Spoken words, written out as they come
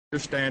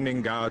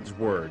Understanding God's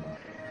Word.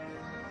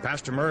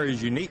 Pastor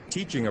Murray's unique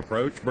teaching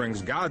approach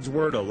brings God's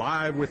Word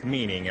alive with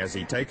meaning as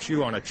he takes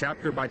you on a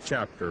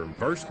chapter-by-chapter,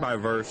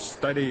 verse-by-verse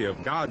study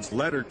of God's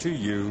letter to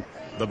you,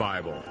 the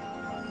Bible.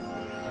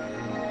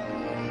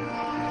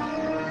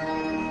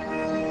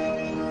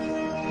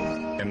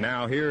 And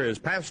now here is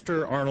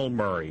Pastor Arnold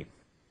Murray.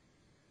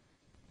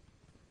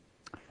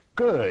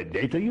 Good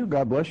day to you.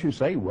 God bless you.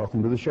 Say,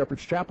 welcome to the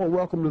Shepherd's Chapel.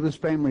 Welcome to this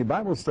family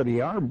Bible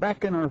study hour,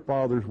 back in our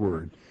Father's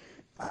Word.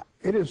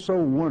 It is so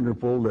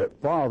wonderful that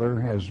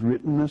Father has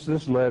written us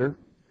this letter,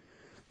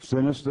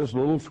 sent us this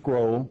little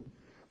scroll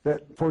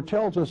that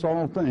foretells us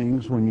all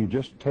things when you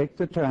just take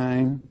the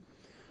time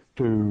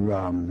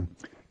to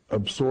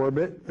absorb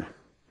it,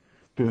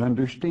 to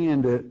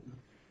understand it,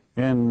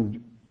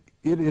 and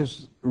it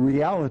is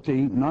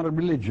reality, not a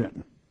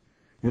religion.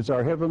 It's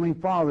our Heavenly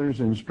Father's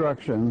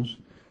instructions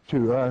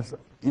to us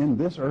in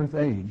this earth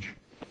age.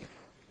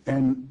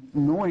 And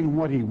knowing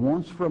what He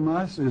wants from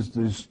us is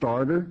the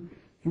starter.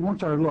 He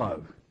wants our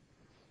love.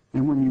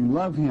 And when you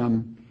love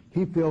Him,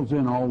 He fills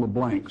in all the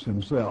blanks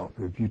Himself.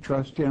 If you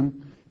trust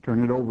Him,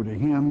 turn it over to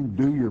Him,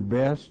 do your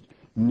best,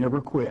 never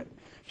quit.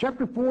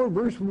 Chapter 4,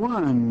 verse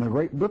 1, the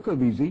great book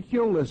of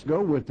Ezekiel. Let's go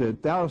with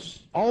it. Thou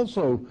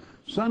also,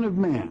 son of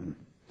man,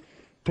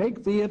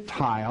 take thee a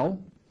tile,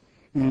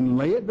 and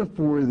lay it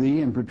before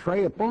thee, and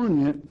portray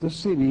upon it the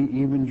city,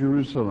 even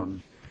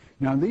Jerusalem.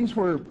 Now they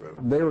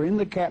were in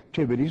the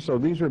captivity, so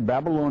these are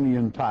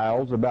Babylonian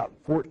tiles, about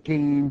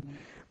 14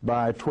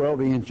 by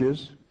 12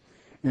 inches,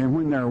 and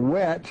when they're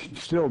wet,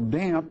 still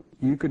damp,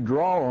 you could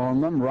draw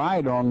on them,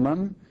 write on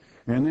them,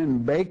 and then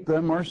bake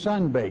them or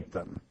sun-bake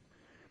them.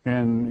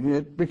 And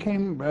it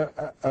became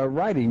a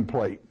writing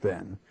plate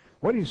then.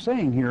 What he's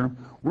saying here,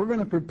 we're going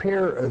to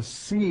prepare a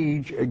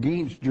siege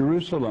against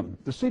Jerusalem,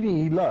 the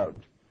city He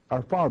loved,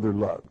 our Father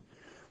loved.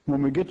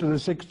 When we get to the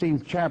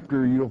 16th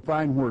chapter, you'll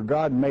find where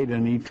God made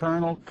an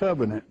eternal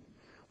covenant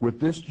with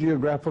this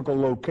geographical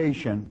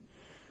location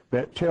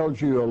that tells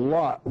you a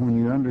lot when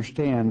you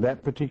understand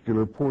that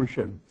particular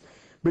portion.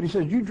 But he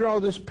says, you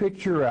draw this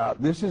picture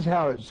out. This is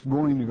how it's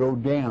going to go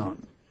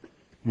down.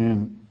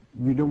 And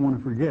you don't want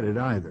to forget it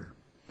either.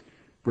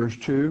 Verse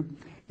 2,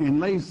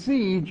 and lay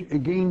siege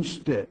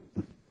against it,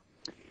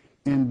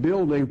 and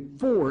build a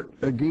fort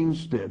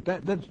against it.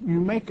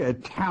 You make a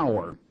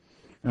tower,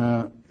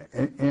 and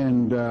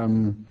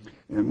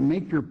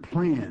make your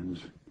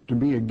plans to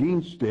be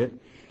against it,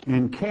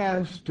 and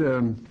cast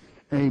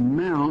a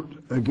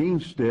mount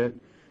against it,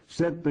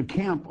 set the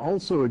camp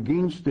also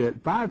against it.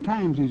 5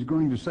 times he's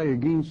going to say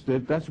against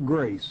it. That's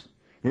grace.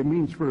 It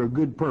means for a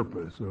good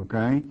purpose,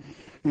 okay?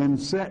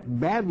 And set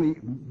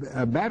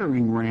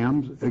battering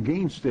rams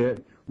against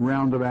it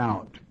round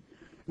about.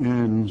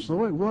 And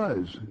so it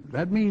was.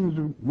 That means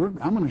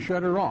I'm going to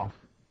shut her off.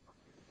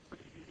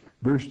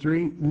 Verse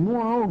 3,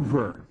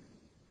 moreover,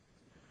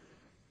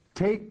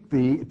 take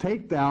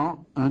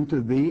thou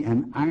unto thee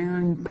an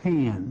iron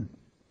pan,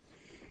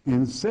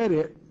 and set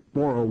it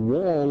for a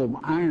wall of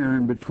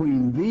iron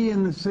between thee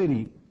and the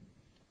city,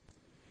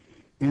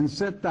 and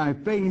set thy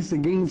face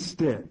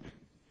against it,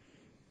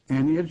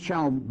 and it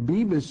shall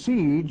be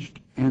besieged,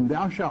 and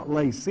thou shalt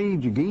lay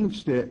siege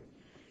against it.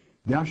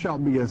 Thou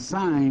shalt be a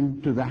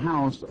sign to the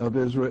house of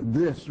Israel.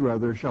 This,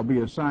 rather, shall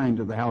be a sign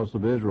to the house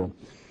of Israel.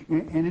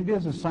 And it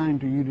is a sign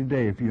to you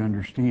today if you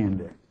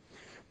understand it.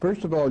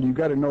 First of all, you've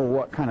got to know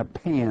what kind of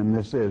pan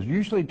this is.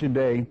 Usually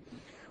today,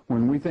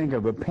 when we think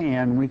of a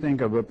pan, we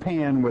think of a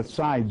pan with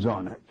sides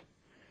on it.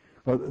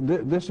 Well,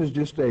 this is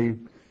just a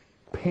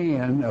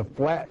pan, a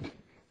flat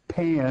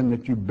pan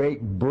that you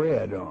bake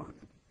bread on.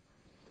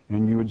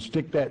 And you would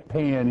stick that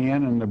pan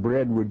in, and the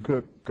bread would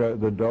cook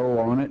the dough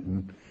on it,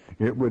 and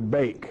it would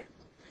bake.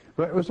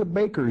 But it was a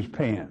baker's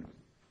pan,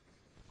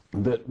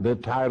 the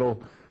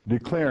title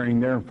declaring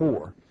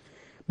therefore.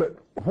 But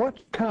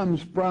what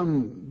comes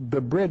from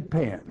the bread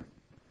pan?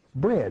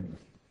 Bread.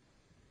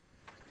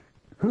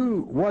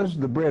 Who was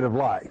the bread of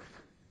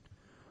life?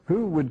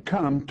 Who would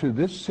come to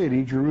this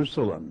city,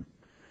 Jerusalem,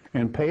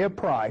 and pay a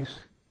price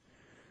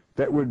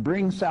that would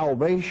bring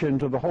salvation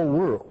to the whole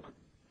world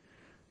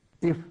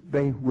if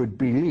they would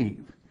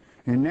believe?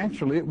 And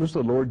naturally, it was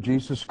the Lord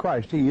Jesus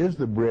Christ. He is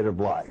the bread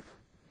of life.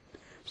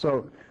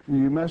 So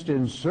you must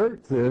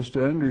insert this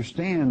to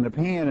understand the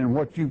pan, and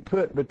what you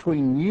put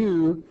between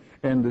you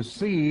and the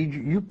siege,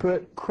 you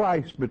put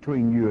Christ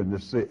between you and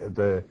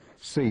the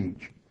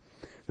siege.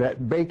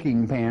 That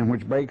baking pan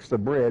which bakes the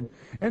bread.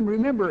 And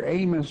remember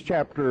Amos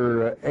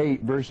chapter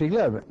 8, verse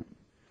 11.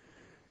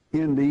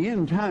 In the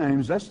end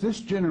times, that's this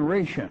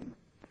generation.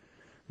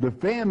 The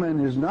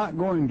famine is not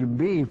going to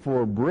be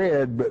for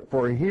bread, but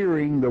for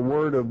hearing the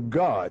Word of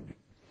God.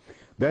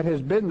 That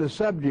has been the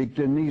subject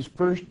in these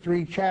first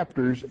 3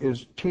 chapters,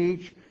 is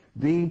teach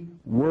the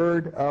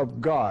Word of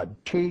God.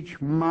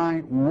 Teach my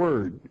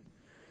Word.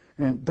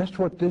 And that's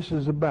what this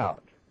is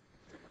about.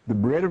 The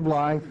bread of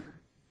life.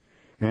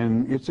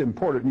 And it's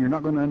important. You're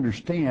not going to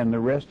understand the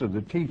rest of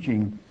the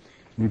teaching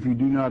if you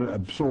do not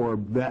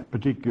absorb that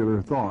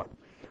particular thought.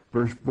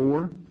 Verse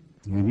 4,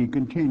 and he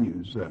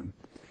continues,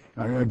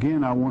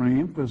 Again, I want to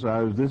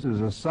emphasize this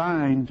is a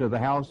sign to the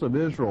house of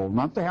Israel,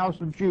 not the house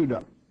of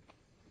Judah.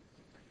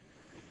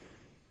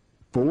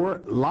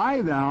 For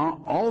lie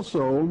thou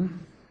also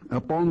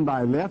upon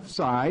thy left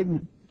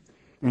side,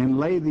 and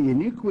lay the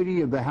iniquity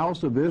of the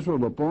house of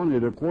Israel upon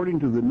it, according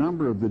to the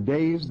number of the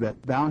days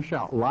that thou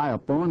shalt lie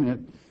upon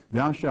it,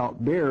 thou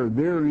shalt bear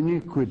their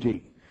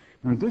iniquity.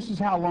 Now, this is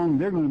how long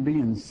they're going to be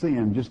in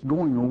sin, just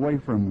going away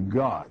from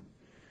God,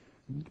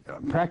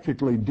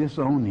 practically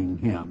disowning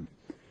him.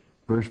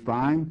 Verse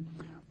 5,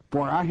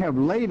 for I have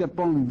laid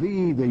upon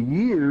thee the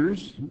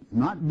years,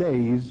 not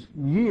days,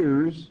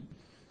 years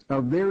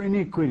of their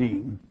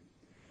iniquity,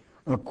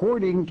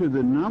 according to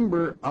the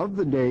number of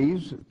the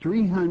days,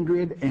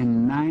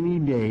 390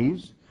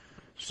 days,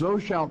 so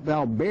shalt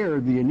thou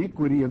bear the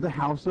iniquity of the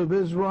house of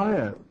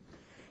Israel.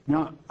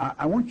 Now,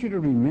 I want you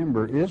to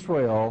remember,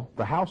 Israel,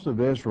 the house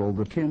of Israel,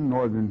 the 10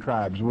 northern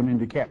tribes, went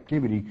into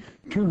captivity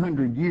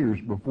 200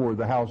 years before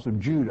the house of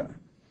Judah.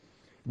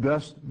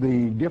 Thus,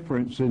 the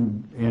difference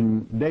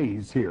in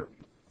days here.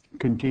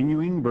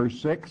 Continuing,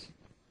 verse 6.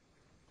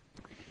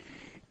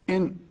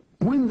 And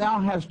when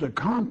thou hast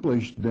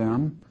accomplished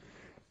them,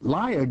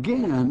 lie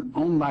again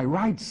on thy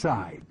right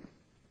side,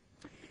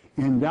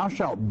 and thou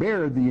shalt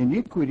bear the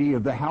iniquity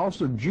of the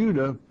house of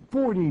Judah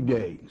 40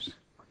 days.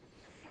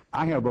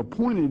 I have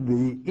appointed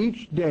thee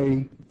each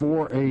day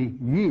for a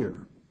year.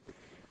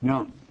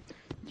 Now,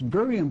 it's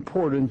very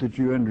important that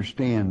you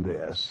understand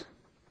this.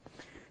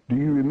 Do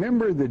you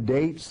remember the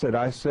dates that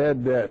I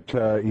said that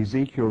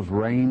Ezekiel's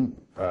reign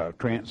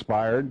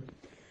transpired?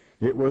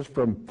 It was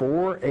from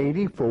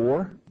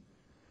 484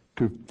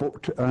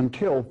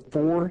 until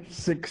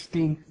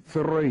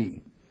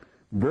 463.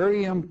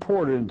 Very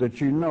important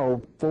that you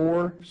know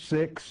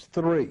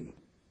 463.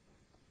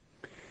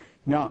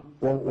 Now,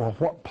 well,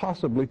 what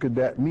possibly could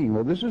that mean?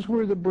 Well, this is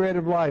where the bread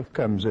of life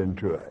comes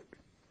into it.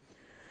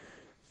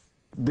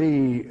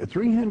 The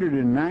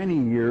 390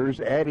 years,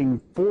 adding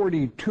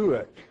 40 to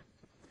it,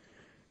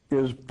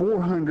 is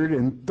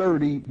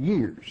 430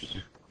 years.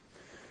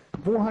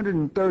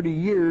 430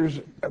 years,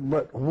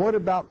 but what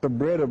about the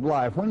bread of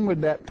life? When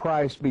would that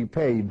price be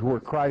paid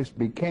where Christ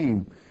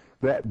became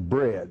that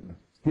bread,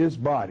 his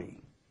body?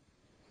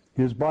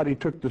 His body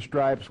took the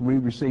stripes, we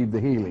received the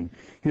healing.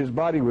 His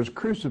body was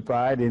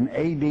crucified in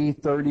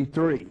AD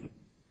 33.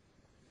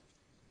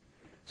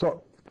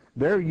 So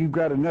there you've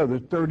got another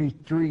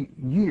 33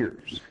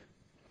 years.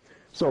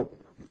 So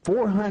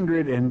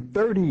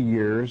 430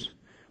 years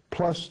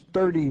plus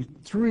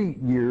 33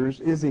 years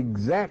is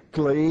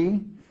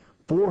exactly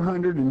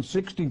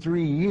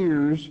 463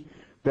 years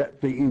that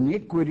the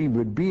iniquity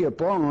would be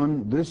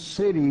upon this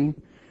city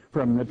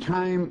from the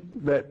time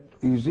that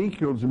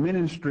Ezekiel's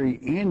ministry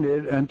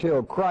ended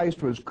until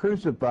Christ was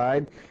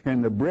crucified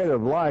and the bread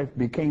of life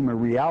became a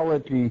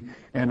reality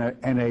and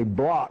a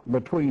block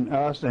between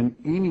us and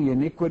any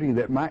iniquity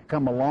that might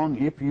come along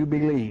if you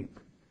believe.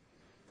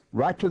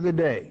 Right to the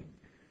day.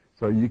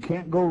 So you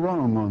can't go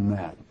wrong on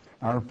that.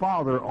 Our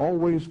Father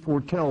always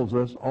foretells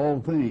us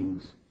all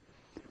things.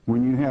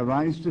 When you have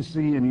eyes to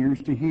see and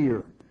ears to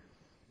hear,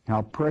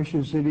 how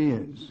precious it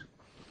is.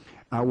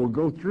 I will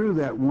go through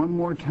that one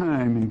more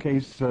time in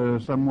case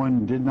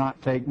someone did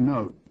not take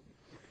note.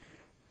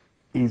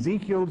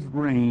 Ezekiel's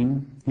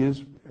reign,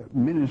 his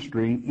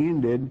ministry,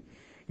 ended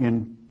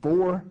in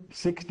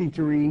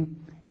 463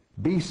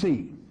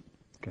 BC.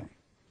 Okay,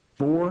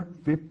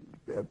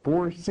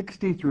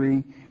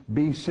 463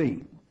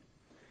 BC.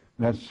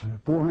 That's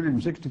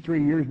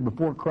 463 years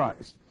before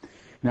Christ.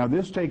 Now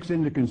this takes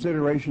into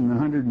consideration the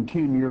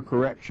 110-year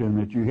correction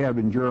that you have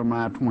in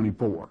Jeremiah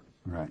 24,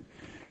 right,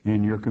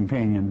 in your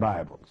companion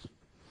Bibles.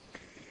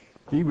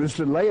 He was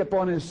to lay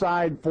upon his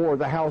side for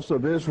the house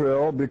of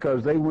Israel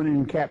because they went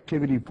in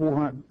captivity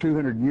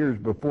 200 years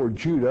before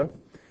Judah,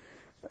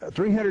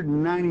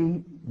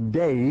 390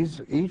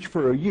 days each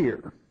for a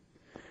year.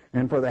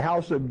 And for the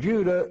house of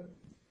Judah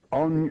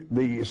on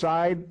the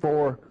side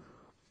for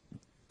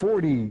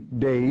 40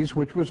 days,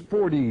 which was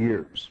 40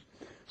 years.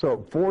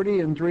 So 40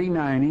 and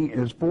 390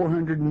 is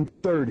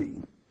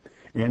 430.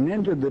 And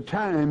then to the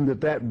time that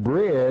that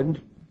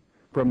bread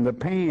from the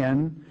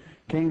pan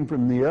came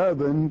from the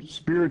oven,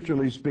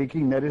 spiritually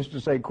speaking, that is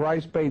to say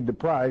Christ paid the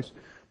price,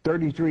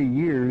 33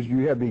 years,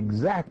 you have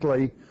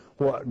exactly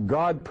what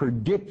God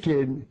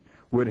predicted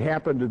would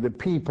happen to the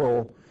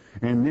people,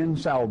 and then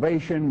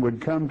salvation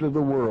would come to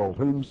the world,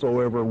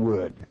 whomsoever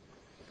would.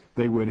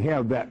 They would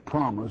have that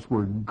promise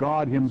where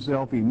God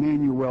himself,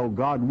 Emmanuel,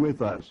 God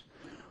with us,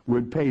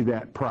 would pay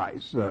that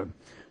price.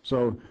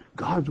 So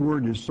God's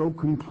word is so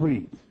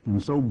complete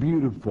and so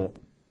beautiful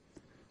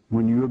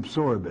when you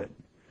absorb it.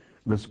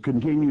 Let's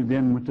continue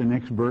then with the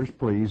next verse,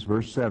 please,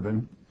 verse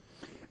 7.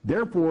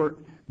 Therefore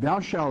thou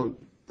shalt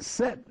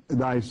set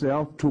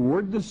thyself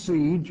toward the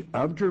siege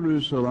of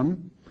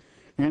Jerusalem,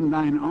 and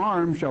thine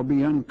arm shall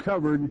be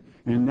uncovered,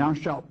 and thou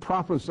shalt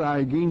prophesy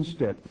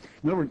against it.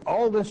 In other words,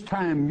 all this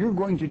time you're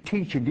going to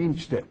teach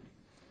against it.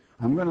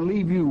 I'm going to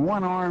leave you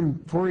one arm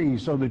free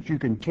so that you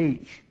can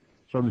teach,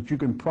 so that you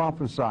can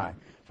prophesy,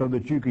 so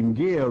that you can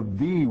give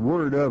the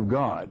word of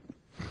God.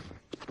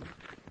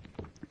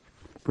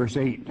 Verse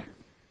 8.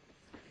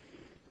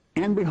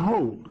 And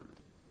behold,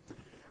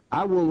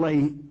 I will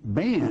lay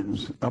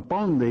bands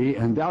upon thee,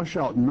 and thou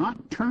shalt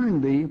not turn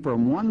thee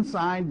from one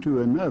side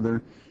to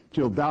another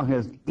till thou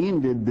hast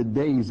ended the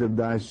days of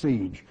thy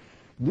siege.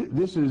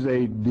 This is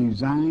a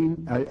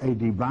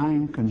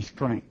divine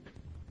constraint.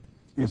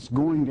 It's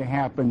going to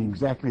happen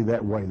exactly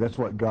that way. That's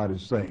what God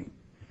is saying.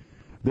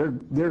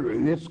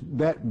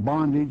 That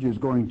bondage is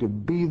going to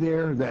be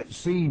there. That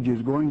siege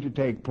is going to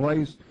take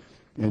place.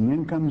 And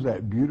then comes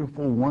that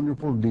beautiful,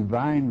 wonderful,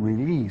 divine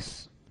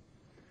release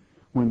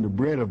when the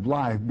bread of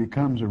life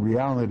becomes a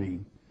reality.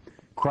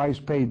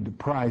 Christ paid the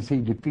price. He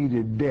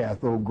defeated death.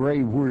 Oh,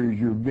 grave, where is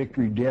your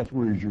victory? Death,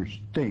 where is your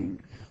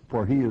sting?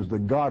 For he is the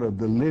God of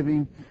the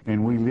living,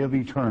 and we live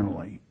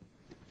eternally.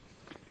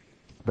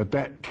 But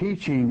that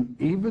teaching,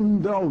 even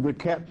though the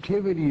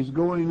captivity is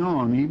going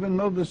on, even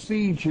though the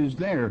siege is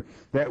there,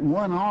 that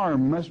one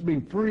arm must be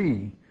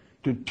free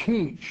to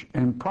teach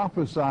and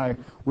prophesy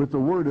with the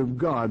Word of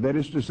God. That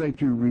is to say,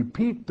 to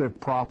repeat the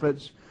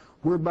prophets,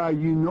 whereby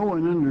you know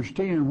and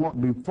understand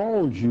what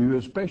befalls you,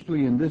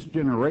 especially in this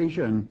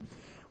generation,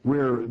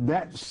 where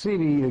that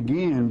city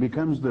again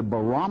becomes the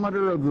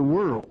barometer of the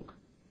world.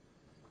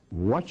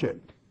 Watch it.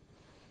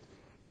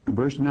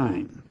 Verse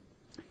 9.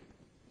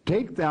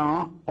 Take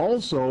thou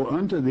also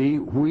unto thee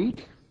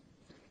wheat,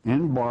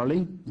 and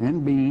barley,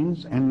 and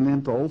beans, and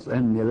lentils,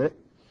 and millet,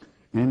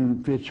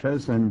 and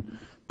fishhas, and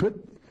put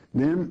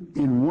them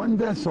in one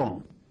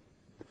vessel,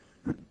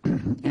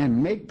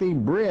 and make thee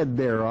bread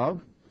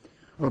thereof,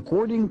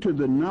 according to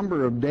the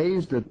number of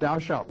days that thou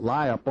shalt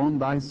lie upon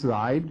thy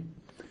side.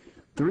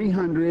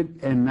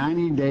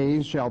 390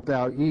 days shalt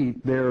thou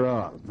eat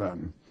thereof.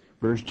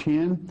 Verse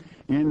 10,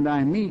 and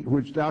thy meat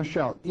which thou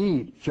shalt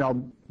eat shall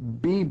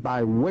be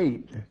by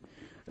weight,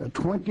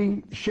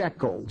 20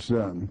 shekels.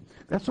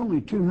 That's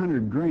only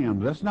 200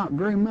 grams. That's not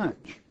very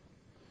much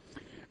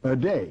a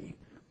day.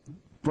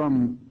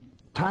 From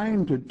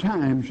time to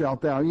time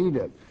shalt thou eat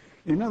it.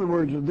 In other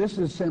words, this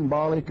is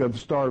symbolic of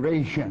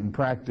starvation,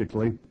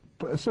 practically.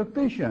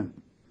 Sufficient.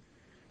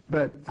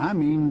 But, I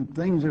mean,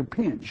 things are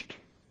pinched.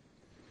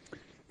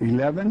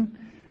 11,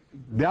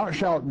 thou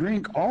shalt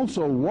drink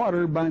also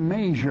water by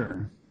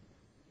measure.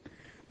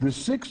 The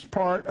sixth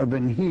part of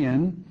an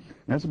hin,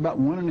 that's about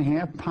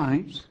 1.5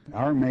 pints,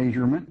 our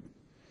measurement.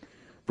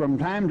 From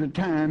time to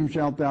time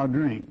shalt thou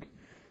drink.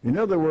 In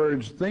other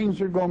words, things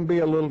are going to be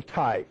a little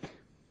tight,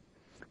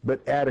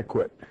 but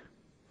adequate.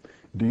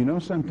 Do you know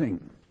something?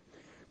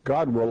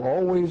 God will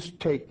always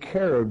take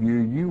care of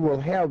you. You will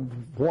have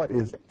what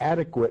is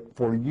adequate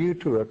for you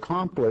to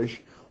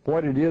accomplish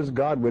what it is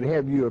God would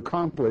have you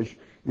accomplish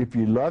if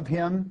you love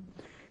Him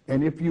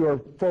and if you are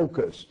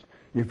focused.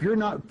 If you're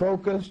not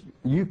focused,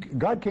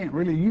 God can't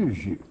really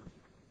use you.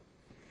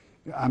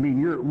 I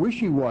mean, you're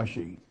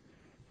wishy-washy.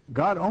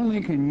 God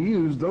only can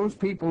use those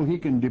people He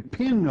can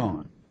depend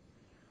on.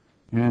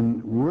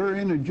 And we're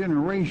in a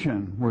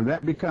generation where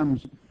that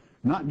becomes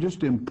not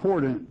just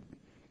important,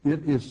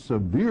 it is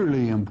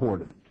severely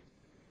important.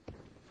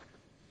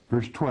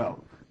 Verse 12.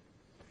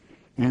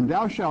 And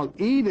thou shalt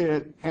eat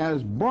it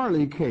as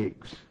barley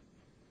cakes,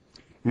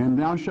 and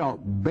thou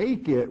shalt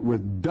bake it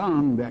with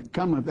dung that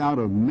cometh out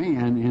of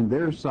man in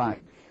their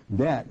sight.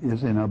 That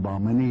is an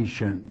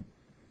abomination.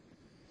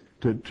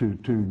 To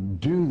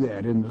do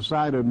that in the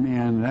sight of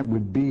man, that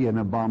would be an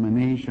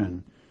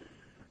abomination.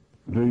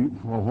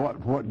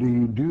 What do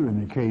you do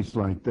in a case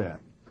like that?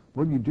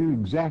 Well, you do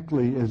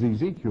exactly as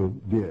Ezekiel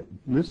did.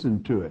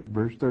 Listen to it,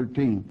 verse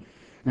 13.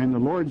 And the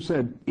Lord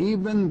said,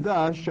 even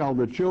thus shall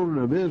the children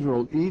of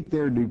Israel eat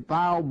their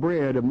defiled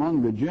bread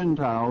among the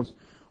Gentiles,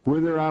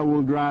 whither I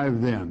will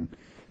drive them.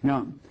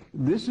 Now,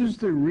 this is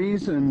the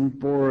reason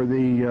for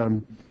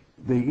the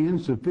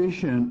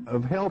insufficient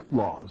of health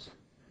laws,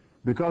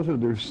 because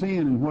of their sin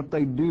and what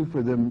they do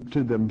for them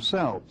to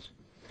themselves,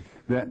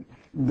 that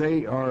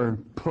they are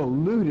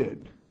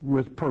polluted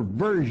with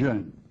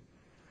perversion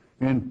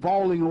and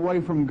falling away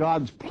from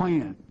God's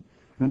plan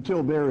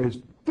until they're as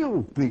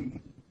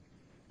filthy,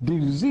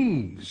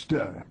 diseased,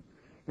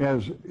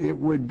 as it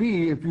would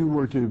be if you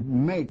were to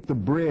make the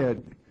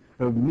bread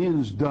of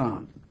men's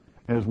dung,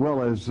 as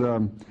well as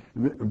the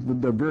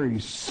very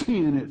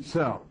sin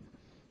itself.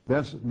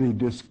 That's the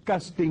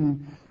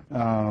disgusting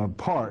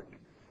part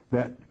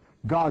that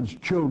God's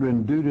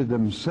children do to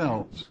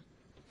themselves.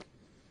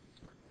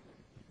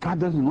 God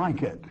doesn't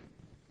like it.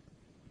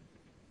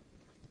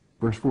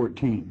 Verse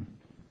 14.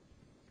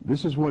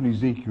 This is what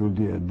Ezekiel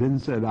did. Then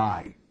said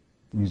I,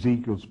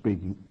 Ezekiel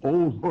speaking,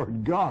 O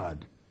Lord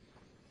God,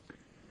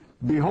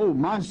 behold,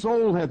 my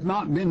soul hath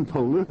not been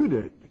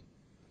polluted.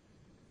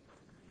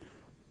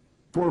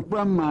 For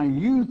from my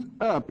youth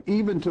up,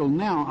 even till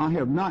now, I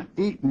have not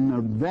eaten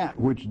of that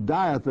which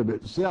dieth of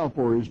itself,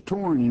 or is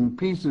torn in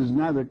pieces,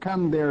 neither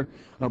come there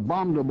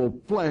abominable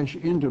flesh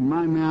into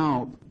my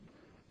mouth.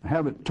 I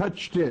haven't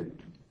touched it.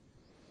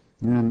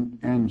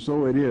 And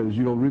so it is.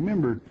 You'll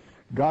remember,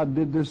 God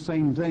did this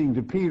same thing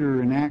to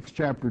Peter in Acts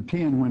chapter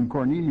 10 when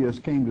Cornelius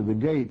came to the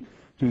gate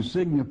to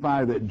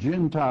signify that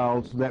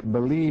Gentiles that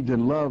believed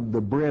and loved the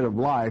bread of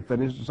life,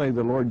 that is to say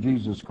the Lord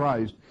Jesus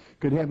Christ,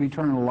 could have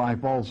eternal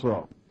life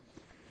also.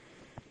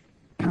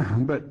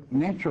 But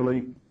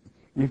naturally,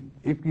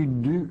 if you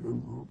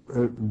do,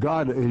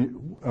 God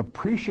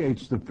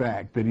appreciates the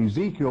fact that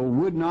Ezekiel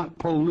would not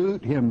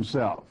pollute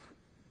himself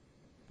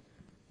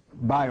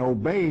by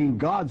obeying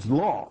God's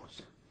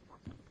laws.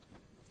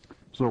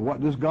 So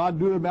what does God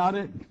do about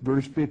it?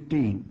 Verse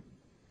 15.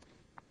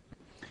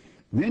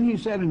 Then he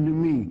said unto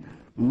me,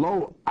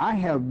 Lo, I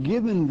have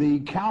given thee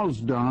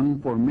cow's dung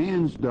for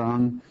man's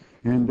dung,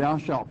 and thou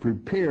shalt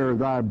prepare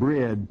thy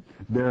bread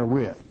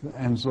therewith.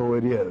 And so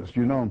it is.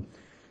 You know,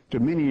 to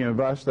many of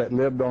us that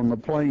lived on the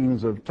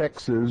plains of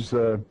Texas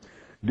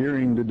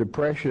during the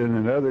Depression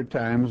and other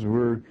times,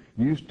 we're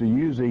used to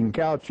using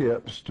cow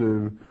chips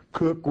to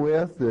cook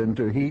with and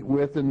to heat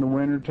with in the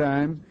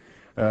wintertime.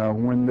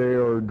 When they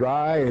are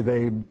dry,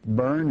 they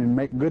burn and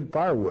make good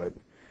firewood,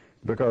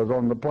 because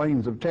on the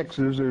plains of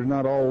Texas there's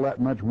not all that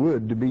much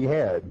wood to be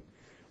had.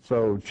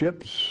 So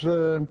chips,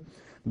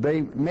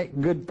 they make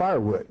good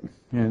firewood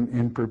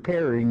in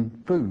preparing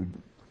food.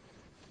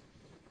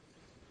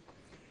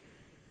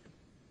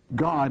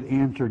 God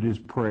answered his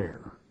prayer.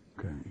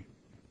 Okay.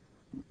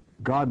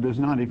 God does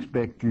not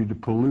expect you to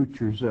pollute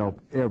yourself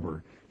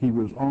ever. He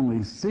was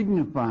only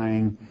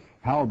signifying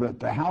how that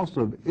the house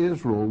of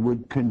Israel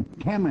would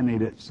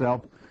contaminate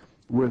itself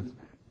with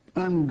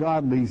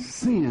ungodly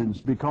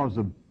sins because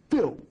of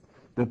filth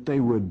that they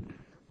would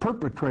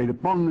perpetrate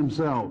upon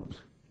themselves.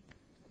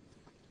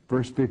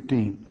 Verse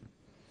 15.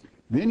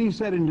 Then he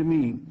said unto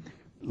me,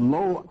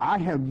 Lo, I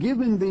have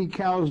given thee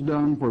cow's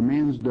dung for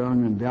man's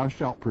dung, and thou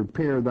shalt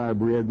prepare thy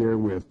bread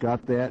therewith.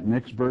 Got that?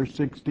 Next verse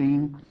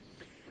 16.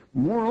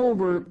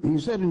 Moreover, he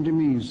said unto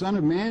me, Son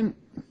of man,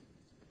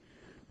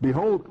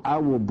 behold, I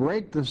will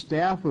break the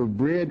staff of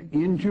bread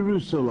in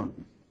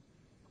Jerusalem,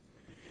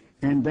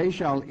 and they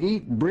shall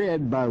eat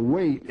bread by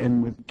weight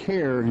and with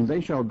care, and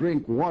they shall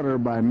drink water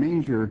by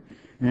measure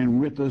and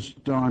with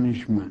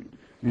astonishment.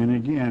 And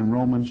again,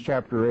 Romans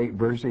chapter 8,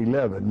 verse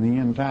 11, in the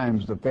end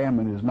times the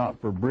famine is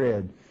not for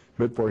bread,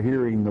 but for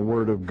hearing the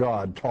word of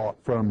God taught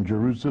from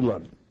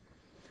Jerusalem.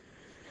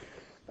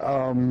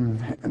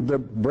 The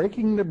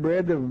breaking the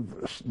bread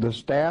of the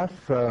staff,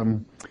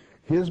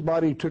 his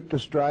body took the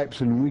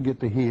stripes and we get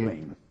the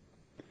healing.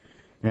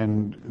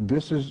 And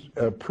this is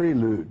a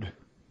prelude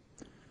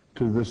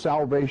to the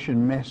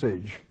salvation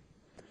message.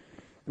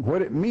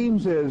 What it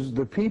means is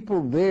the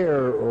people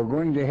there are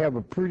going to have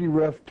a pretty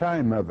rough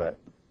time of it.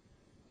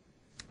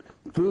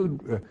 Food,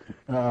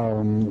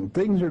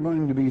 things are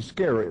going to be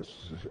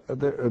scarce.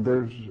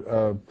 There's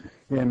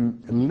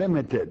and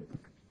limited,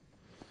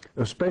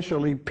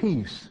 especially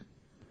peace.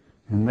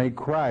 And they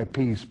cry,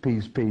 peace,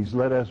 peace, peace.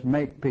 Let us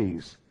make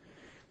peace.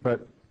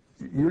 But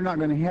you're not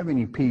going to have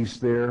any peace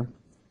there,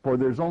 for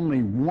there's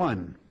only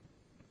one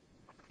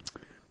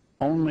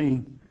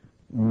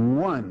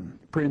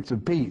Prince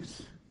of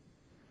Peace.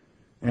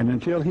 And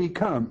until he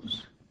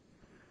comes,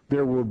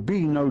 there will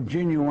be no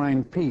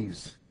genuine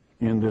peace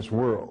in this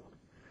world.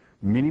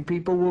 Many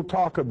people will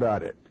talk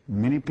about it.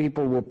 Many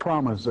people will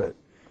promise it.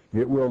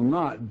 It will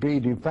not be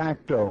de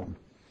facto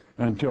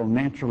until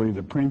naturally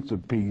the Prince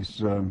of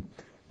Peace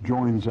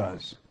joins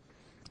us.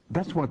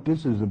 That's what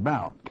this is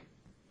about,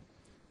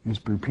 is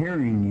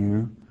preparing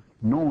you,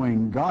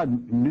 knowing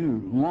God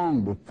knew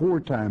long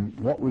before time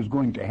what was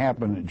going to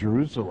happen at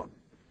Jerusalem.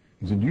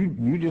 He said,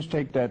 you just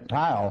take that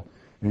tile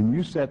and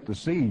you set the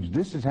siege.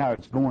 This is how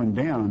it's going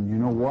down. You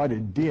know what?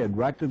 It did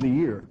right to the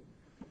year.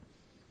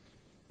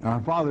 Our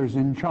Father's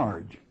in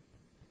charge.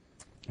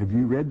 Have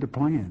you read the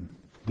plan?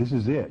 This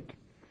is it.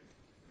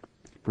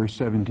 Verse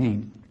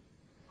 17.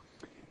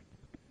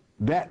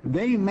 That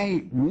they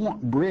may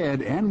want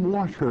bread and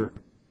water,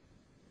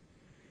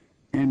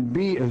 and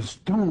be a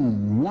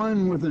stone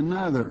one with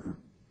another,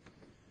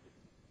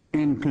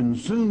 and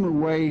consume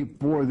away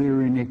for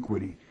their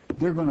iniquity.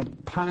 They're going to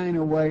pine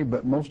away,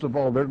 but most of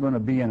all, they're going to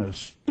be in a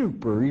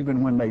stupor,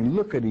 even when they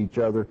look at each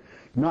other,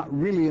 not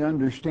really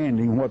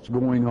understanding what's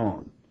going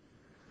on.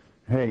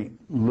 Hey,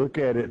 look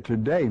at it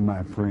today,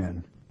 my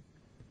friend.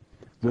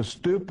 The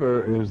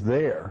stupor is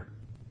there.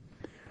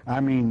 I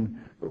mean,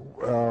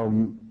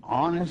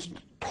 honest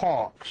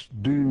talks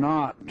do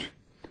not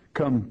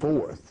come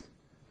forth.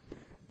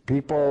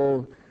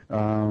 People,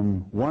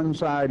 one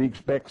side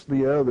expects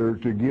the other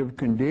to give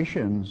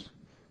conditions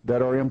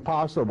that are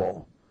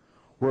impossible,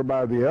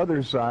 whereby the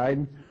other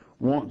side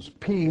wants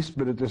peace,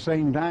 but at the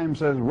same time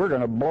says, we're going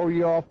to blow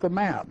you off the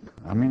map.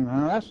 I mean,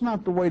 that's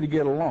not the way to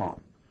get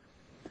along.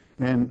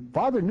 And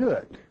Father knew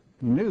it.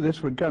 He knew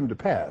this would come to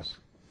pass.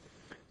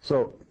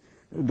 So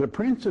the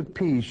Prince of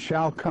Peace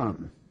shall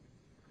come,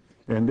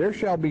 and there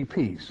shall be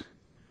peace.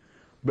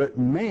 But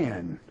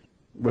man,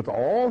 with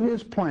all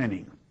his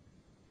planning,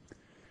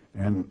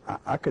 and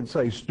I could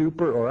say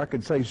stupor, or I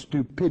could say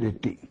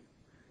stupidity,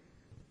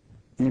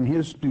 in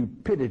his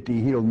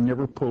stupidity, he'll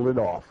never pull it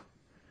off,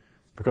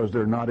 because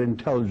they're not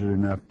intelligent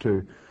enough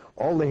to.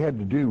 All they had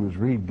to do was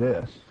read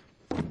this.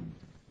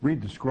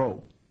 Read the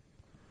scroll.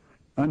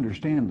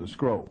 Understand the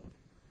scroll.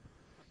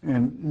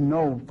 and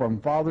know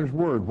from Father's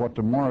Word what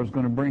tomorrow is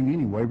going to bring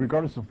anyway,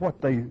 regardless of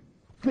what they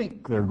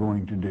think they're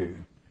going to do.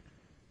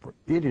 For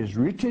it is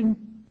written,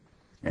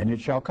 and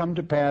it shall come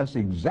to pass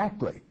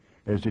exactly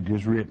as it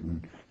is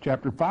written.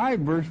 Chapter 5,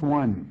 verse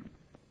 1.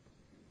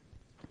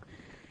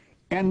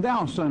 And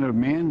thou, son of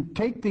man,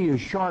 take thee a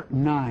sharp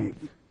knife,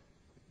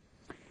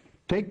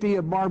 take thee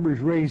a barber's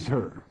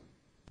razor,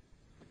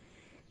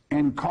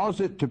 and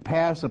cause it to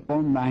pass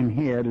upon thine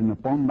head and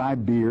upon thy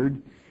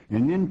beard,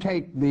 and then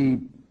take the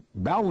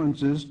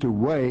balances to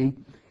weigh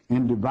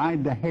and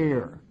divide the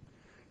hair.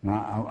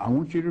 Now, I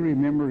want you to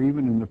remember,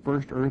 even in the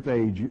first earth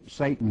age,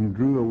 Satan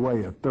drew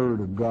away a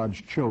third of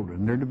God's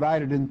children. They're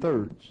divided in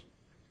thirds.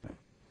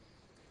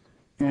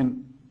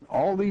 And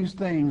all these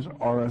things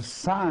are a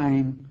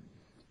sign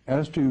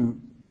as to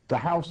the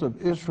house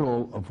of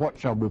Israel of what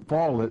shall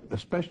befall it,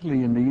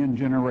 especially in the end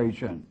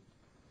generation.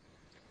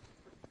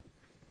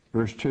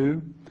 Verse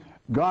 2,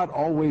 God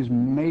always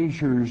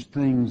measures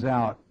things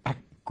out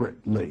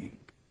accurately.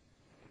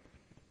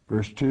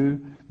 Verse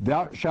 2,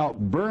 thou shalt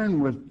burn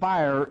with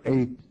fire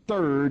a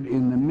third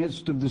in the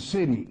midst of the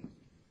city.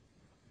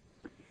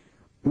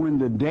 When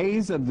the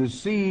days of the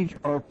siege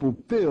are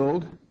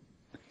fulfilled,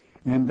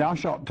 and thou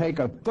shalt take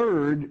a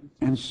third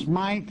and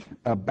smite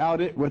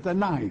about it with a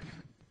knife.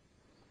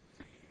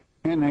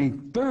 And a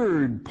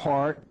third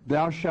part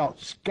thou shalt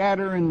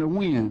scatter in the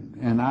wind,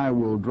 and I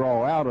will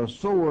draw out a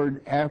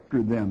sword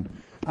after them.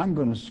 I'm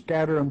going to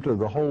scatter them to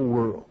the whole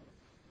world.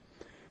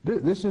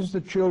 This is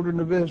the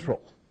children of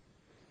Israel.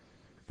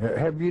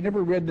 Have you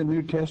never read the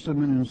New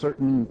Testament in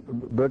certain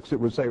books that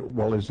would say,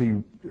 well, is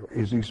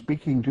he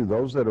speaking to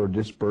those that are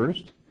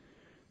dispersed,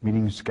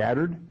 meaning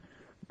scattered?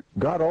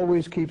 God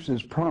always keeps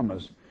his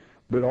promise.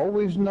 But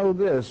always know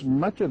this,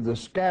 much of the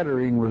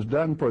scattering was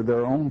done for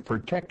their own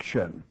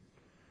protection,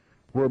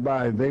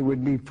 whereby they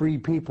would be free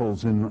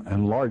peoples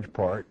in large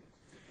part.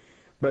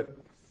 But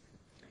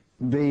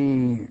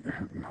the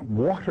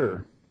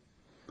water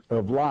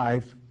of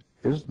life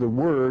is the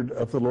word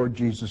of the Lord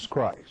Jesus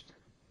Christ.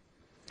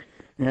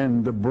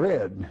 And the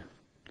bread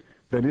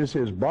that is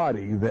his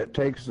body that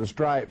takes the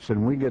stripes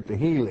and we get the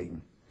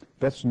healing,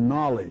 that's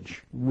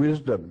knowledge,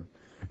 wisdom,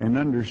 and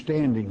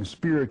understanding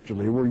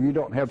spiritually, where you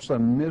don't have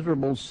some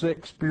miserable,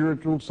 sick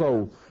spiritual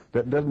soul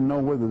that doesn't know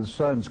whether the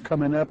sun's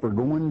coming up or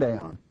going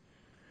down,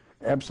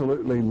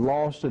 absolutely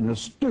lost in a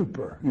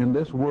stupor in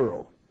this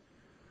world,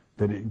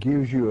 that it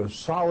gives you a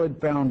solid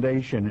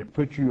foundation. It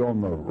puts you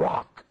on the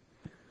rock,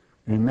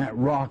 and that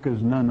rock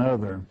is none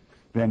other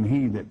than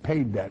he that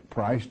paid that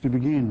price to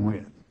begin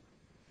with.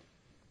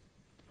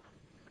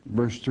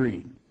 Verse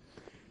 3,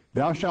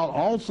 thou shalt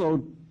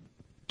also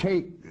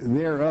take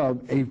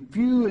thereof a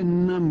few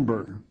in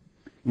number,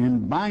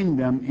 and bind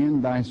them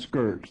in thy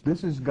skirts.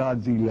 This is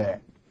God's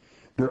elect.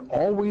 There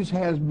always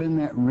has been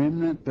that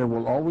remnant. There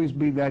will always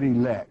be that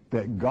elect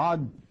that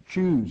God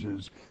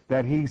chooses,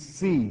 that he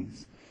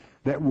sees,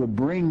 that will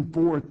bring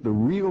forth the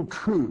real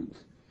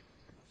truth,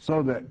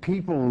 so that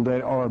people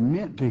that are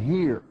meant to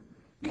hear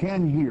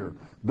can hear.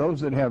 Those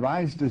that have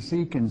eyes to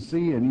see can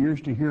see, and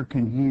ears to hear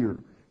can hear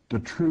the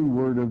true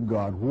word of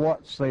God.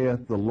 What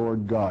saith the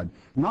Lord God?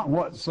 Not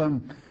what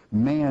some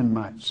man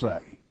might say,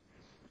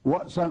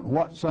 what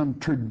some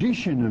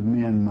tradition of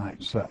men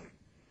might say,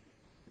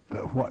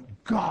 but what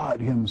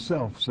God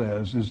himself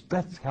says is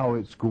that's how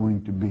it's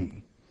going to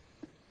be.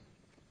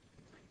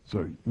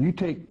 So you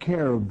take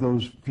care of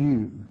those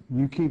few.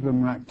 You keep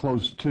them right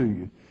close to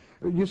you.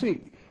 You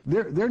see,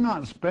 they're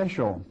not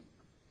special.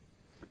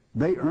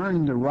 They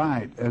earn the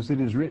right, as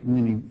it is written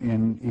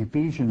in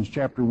Ephesians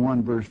chapter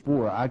 1, verse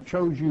 4. I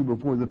chose you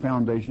before the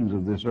foundations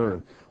of this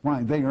earth.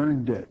 Why? They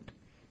earned it.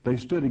 They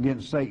stood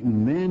against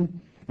Satan then,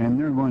 and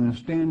they're going to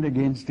stand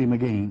against him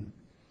again.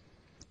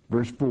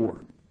 Verse 4.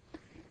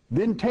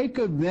 Then take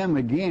of them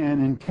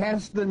again and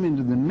cast them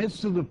into the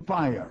midst of the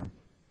fire,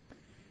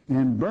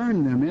 and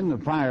burn them in the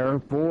fire,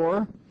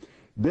 for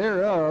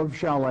thereof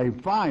shall a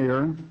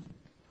fire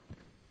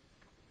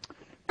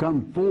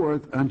come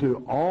forth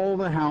unto all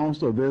the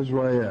house of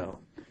Israel.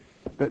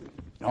 But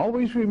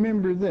always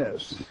remember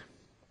this,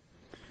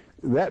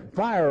 that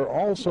fire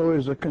also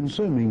is a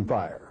consuming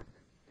fire.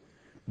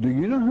 Do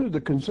you know who the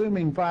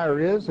consuming fire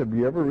is? Have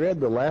you ever read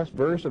the last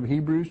verse of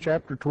Hebrews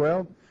chapter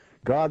 12?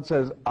 God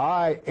says,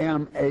 I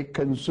am a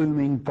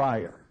consuming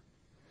fire.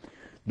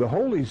 The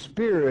Holy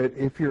Spirit,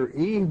 if you're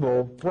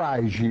evil,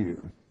 fries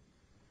you,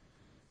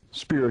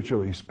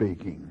 spiritually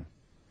speaking.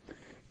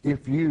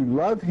 If you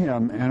love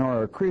him and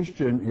are a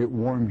Christian, it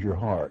warms your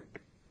heart.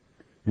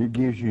 It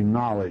gives you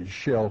knowledge,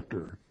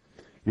 shelter.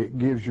 It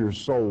gives your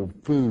soul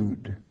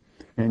food.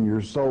 And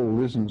your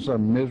soul isn't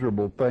some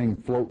miserable thing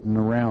floating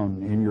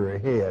around in your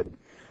head,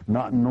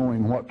 not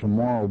knowing what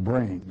tomorrow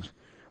brings,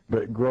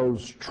 but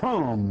grows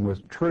strong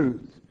with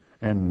truth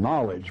and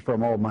knowledge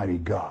from Almighty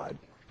God.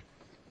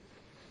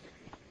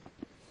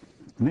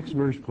 Next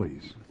verse,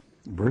 please.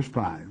 Verse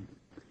 5.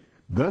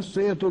 Thus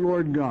saith the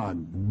Lord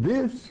God,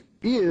 this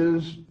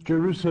is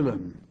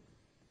Jerusalem.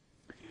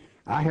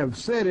 I have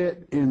set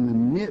it in the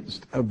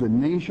midst of the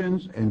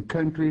nations and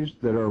countries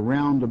that are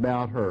round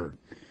about her.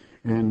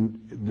 And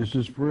this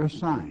is for a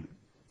sign.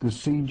 The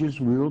sieges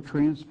will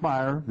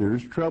transpire.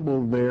 There's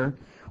trouble there.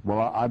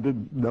 Well, I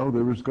didn't know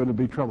there was going to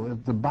be trouble.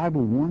 The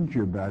Bible warns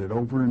you about it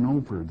over and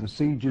over, the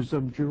sieges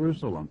of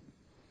Jerusalem.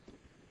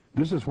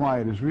 This is why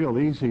it is real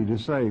easy to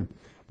say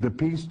the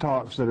peace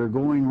talks that are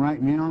going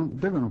right now,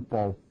 they're going to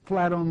fall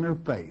flat on their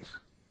face.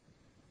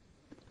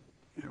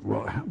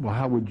 Well,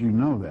 how would you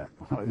know that?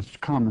 Well, it's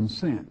common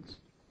sense.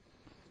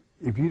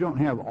 If you don't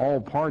have all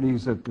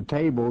parties at the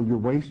table, you're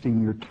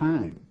wasting your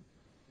time.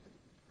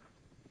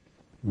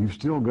 You've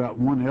still got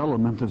one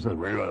element that says,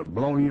 we're going to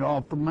blow you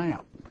off the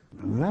map.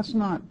 That's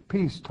not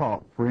peace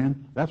talk,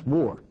 friend. That's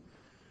war.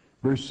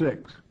 Verse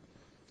 6.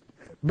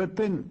 But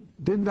then,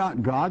 did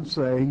not God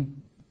say,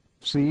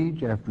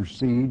 siege after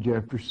siege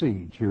after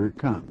siege? Here it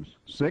comes.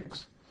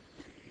 6.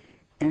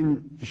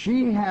 And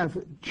she hath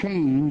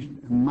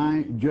changed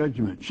my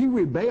judgment. She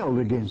rebelled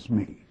against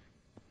me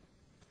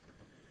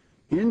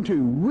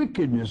into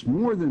wickedness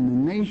more than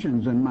the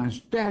nations, and my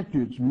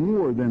statutes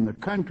more than the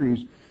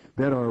countries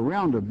that are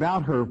around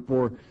about her,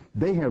 for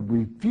they have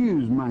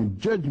refused my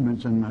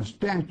judgments and my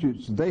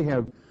statutes. They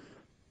have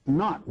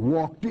not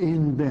walked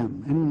in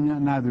them,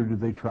 and neither do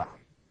they try.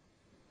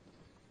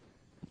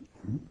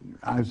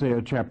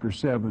 Isaiah chapter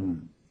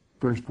 7,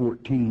 verse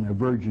 14, a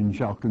virgin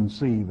shall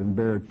conceive and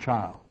bear a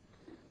child.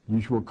 You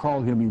shall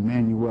call him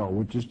Emmanuel,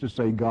 which is to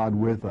say God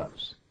with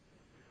us.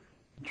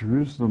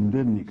 Jerusalem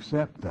didn't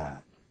accept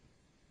that.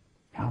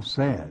 How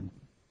sad.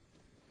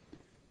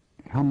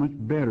 How much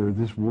better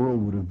this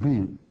world would have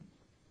been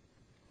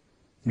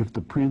if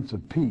the Prince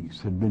of Peace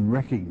had been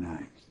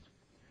recognized.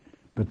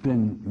 But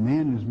then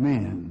man is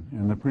man,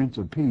 and the Prince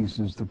of Peace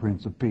is the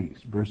Prince of Peace.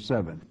 Verse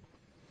 7.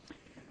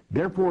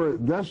 Therefore,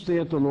 thus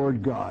saith the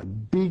Lord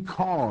God,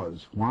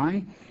 because,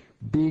 why?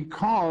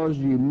 Because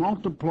ye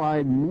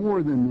multiplied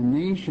more than the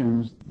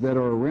nations that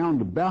are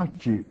around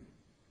about you,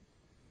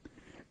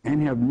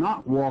 and have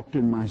not walked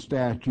in my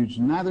statutes,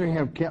 neither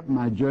have kept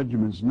my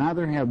judgments,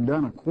 neither have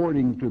done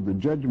according to the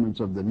judgments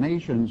of the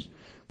nations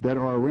that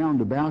are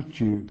around about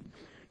you.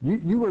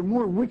 You are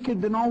more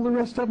wicked than all the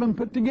rest of them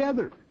put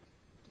together.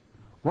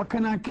 What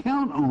can I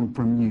count on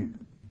from you?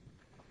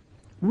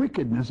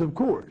 Wickedness, of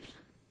course.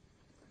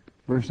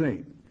 Verse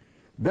 8.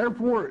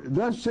 Therefore,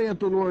 thus saith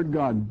the Lord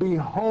God,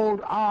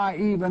 behold, I,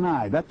 even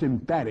I, that's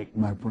emphatic,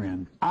 my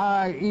friend,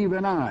 I,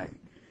 even I,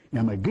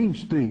 am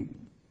against thee,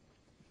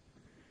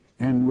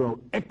 and will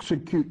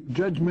execute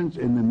judgments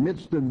in the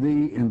midst of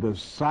thee in the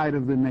sight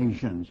of the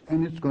nations.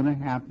 And it's going to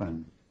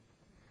happen.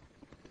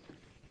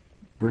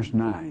 Verse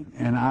 9,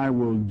 and I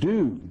will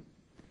do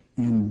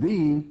in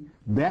thee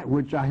that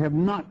which I have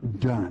not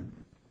done.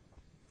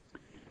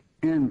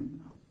 And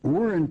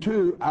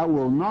whereunto I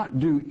will not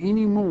do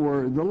any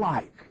more the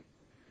like,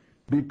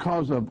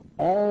 because of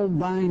all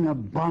thine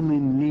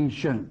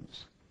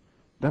abominations.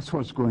 That's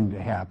what's going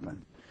to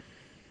happen.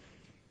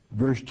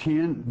 Verse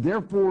 10,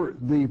 therefore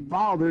the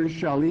fathers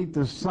shall eat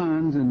the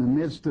sons in the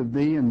midst of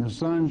thee, and the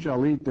sons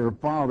shall eat their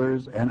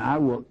fathers, and I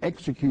will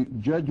execute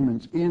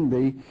judgments in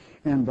thee,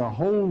 and the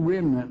whole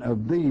remnant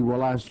of thee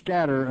will I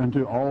scatter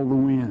unto all the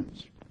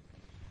winds.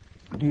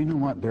 Do you know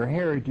what? Their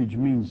heritage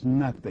means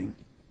nothing.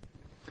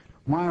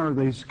 Why are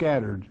they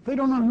scattered? They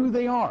don't know who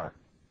they are.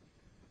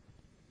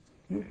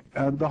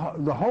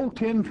 The whole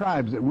 10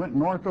 tribes that went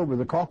north over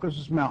the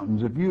Caucasus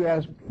Mountains, if you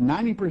ask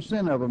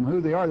 90% of them who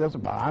they are, they'll say,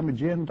 I'm a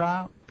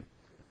Gentile.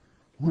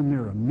 When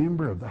they're a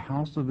member of the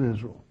house of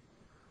Israel.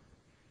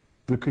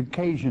 The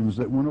Caucasians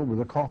that went over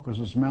the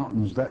Caucasus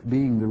Mountains, that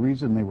being the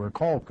reason they were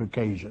called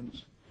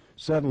Caucasians,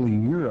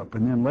 settling Europe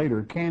and then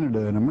later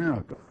Canada and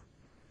America,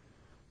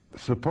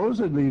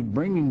 supposedly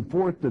bringing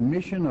forth the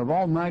mission of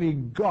Almighty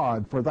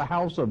God for the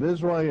house of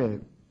Israel.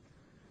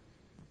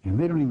 And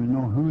they don't even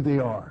know who they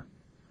are.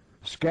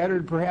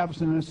 Scattered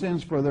perhaps in a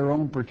sense for their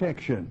own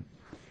protection,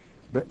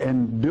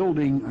 and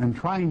building and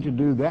trying to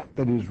do that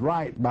is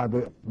right by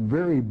the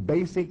very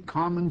basic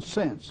common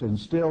sense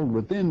instilled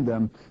within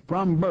them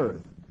from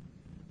birth,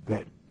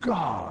 that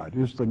God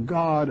is the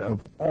God of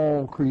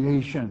all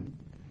creation,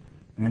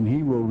 and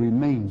he will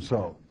remain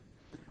so.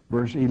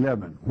 Verse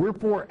 11,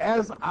 wherefore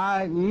as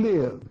I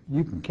live,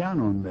 you can count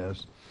on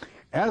this,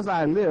 as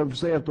I live,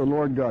 saith the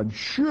Lord God,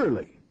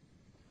 surely,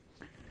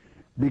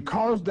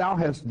 because thou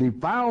hast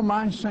defiled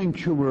my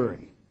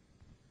sanctuary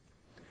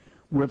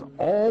with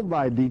all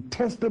thy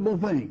detestable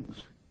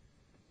things,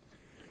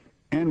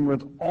 and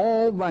with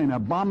all thine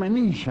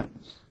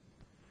abominations,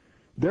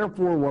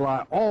 therefore will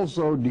I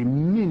also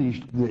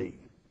diminish thee.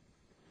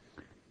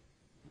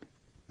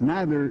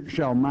 Neither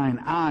shall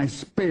mine eye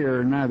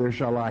spare, neither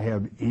shall I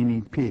have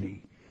any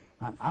pity.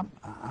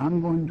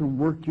 I'm going to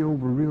work you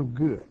over real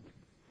good.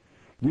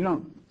 You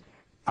know,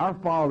 our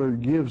Father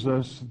gives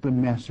us the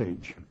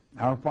message.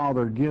 Our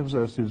Father gives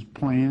us his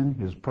plan,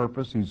 his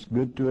purpose. He's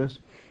good to us.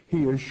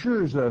 He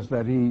assures us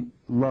that he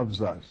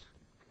loves us.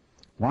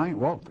 Why?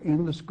 Well,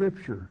 in the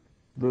Scripture,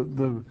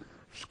 the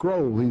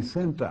scroll he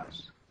sent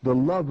us, the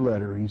love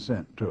letter he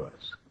sent to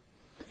us.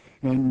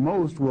 And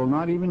most will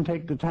not even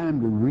take the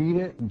time to read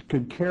it,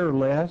 could care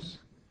less,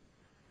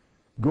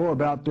 go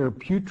about their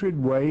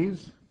putrid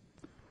ways,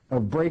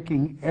 of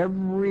breaking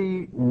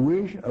every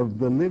wish of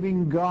the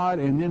living God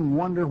and then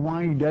wonder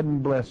why he doesn't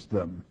bless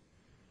them.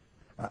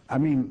 I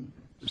mean,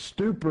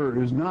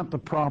 stupor is not the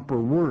proper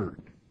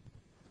word.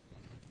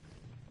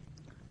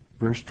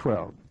 Verse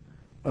 12,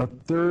 a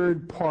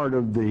third part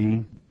of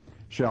thee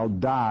shall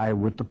die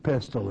with the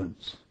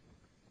pestilence,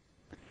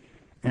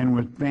 and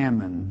with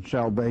famine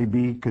shall they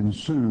be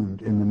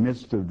consumed in the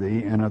midst of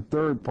thee, and a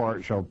third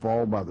part shall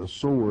fall by the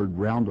sword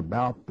round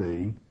about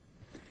thee,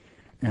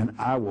 and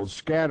I will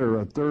scatter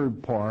a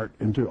third part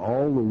into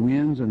all the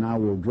winds, and I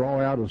will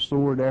draw out a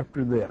sword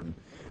after them.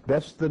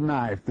 That's the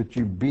knife that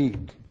you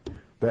beat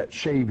that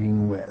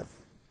shaving with.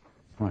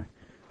 Right.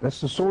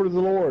 That's the sword of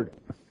the Lord.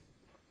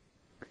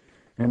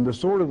 And the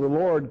sword of the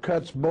Lord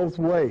cuts both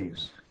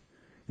ways.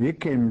 It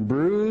can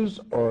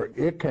bruise or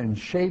it can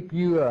shape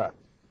you up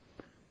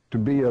to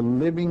be a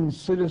living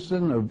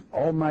citizen of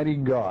Almighty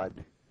God.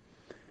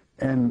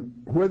 And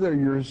whether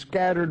you're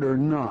scattered or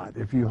not,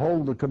 if you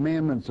hold the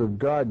commandments of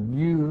God,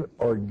 you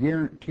are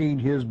guaranteed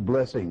his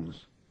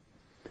blessings.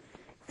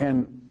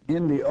 And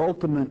in the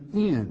ultimate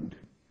end,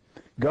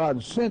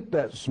 God sent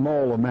that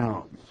small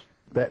amount,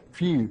 that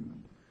few,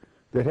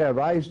 that have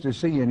eyes to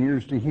see and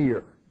ears to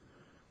hear,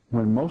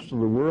 when most of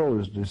the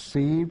world is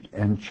deceived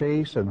and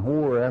chase and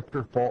whore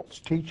after false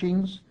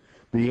teachings,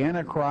 the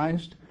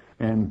Antichrist,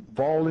 and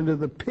fall into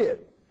the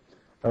pit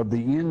of the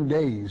end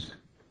days,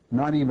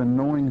 not even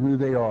knowing who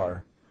they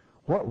are.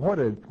 What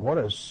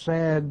a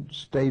sad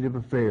state of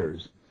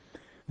affairs.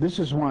 This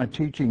is why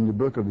teaching the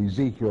book of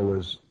Ezekiel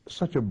is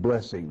such a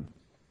blessing,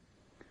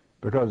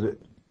 because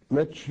it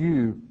lets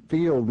you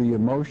feel the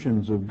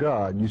emotions of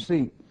God. You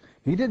see,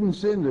 he didn't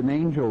send an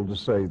angel to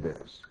say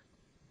this.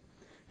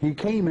 He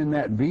came in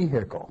that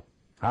vehicle,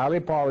 highly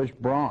polished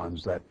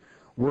bronze, that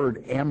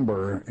word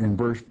amber in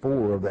verse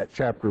 4 of that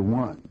chapter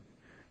 1.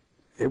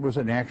 It was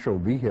an actual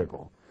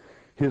vehicle.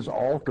 His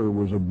altar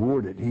was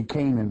aborted. He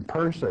came in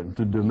person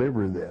to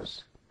deliver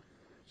this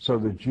so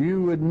that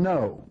you would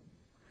know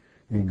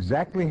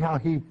exactly how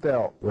he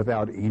felt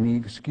without any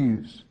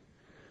excuse.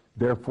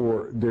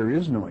 Therefore, there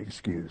is no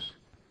excuse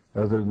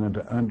other than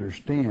to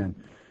understand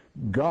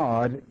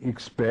God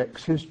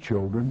expects his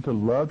children to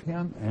love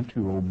him and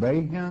to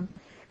obey him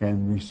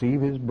and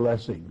receive his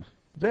blessings.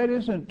 That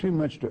isn't too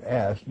much to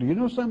ask. Do you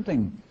know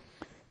something?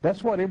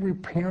 That's what every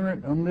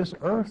parent on this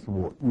earth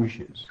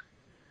wishes,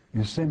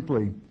 is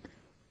simply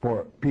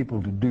for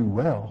people to do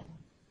well.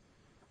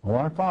 Well,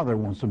 our Father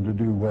wants them to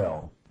do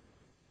well,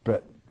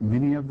 but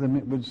many of them,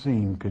 it would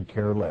seem, could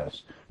care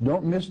less.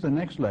 Don't miss the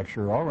next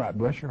lecture. All right,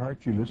 bless your heart.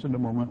 You listen a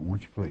moment,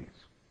 won't you please?